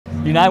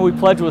United We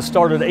Pledge was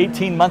started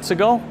 18 months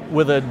ago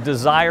with a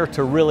desire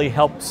to really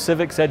help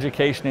civics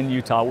education in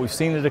Utah. We've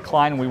seen a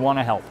decline and we want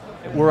to help.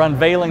 We're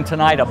unveiling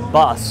tonight a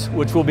bus,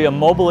 which will be a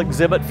mobile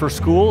exhibit for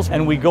schools,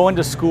 and we go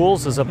into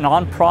schools as a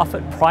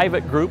nonprofit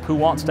private group who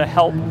wants to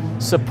help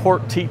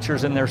support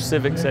teachers in their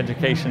civics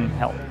education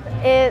help.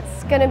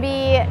 It's going to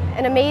be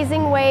an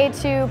amazing way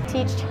to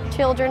teach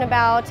children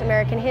about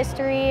American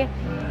history,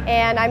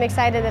 and I'm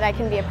excited that I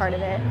can be a part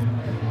of it.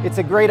 It's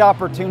a great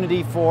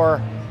opportunity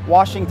for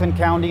Washington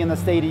County and the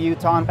state of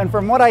Utah. And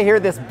from what I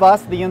hear, this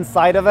bus, the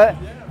inside of it,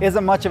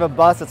 isn't much of a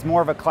bus, it's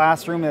more of a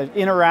classroom, it's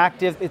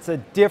interactive. It's a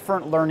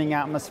different learning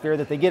atmosphere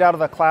that they get out of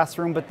the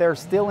classroom, but they're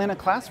still in a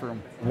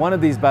classroom. One of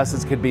these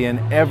buses could be in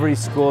every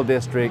school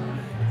district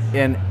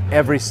in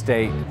every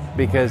state,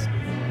 because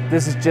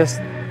this is just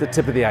the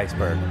tip of the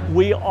iceberg.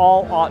 We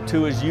all ought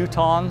to, as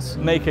Utahns,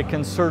 make a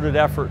concerted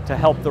effort to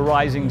help the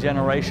rising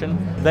generation.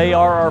 They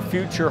are our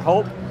future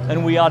hope,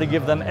 and we ought to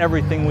give them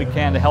everything we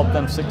can to help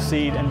them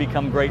succeed and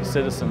become great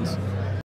citizens.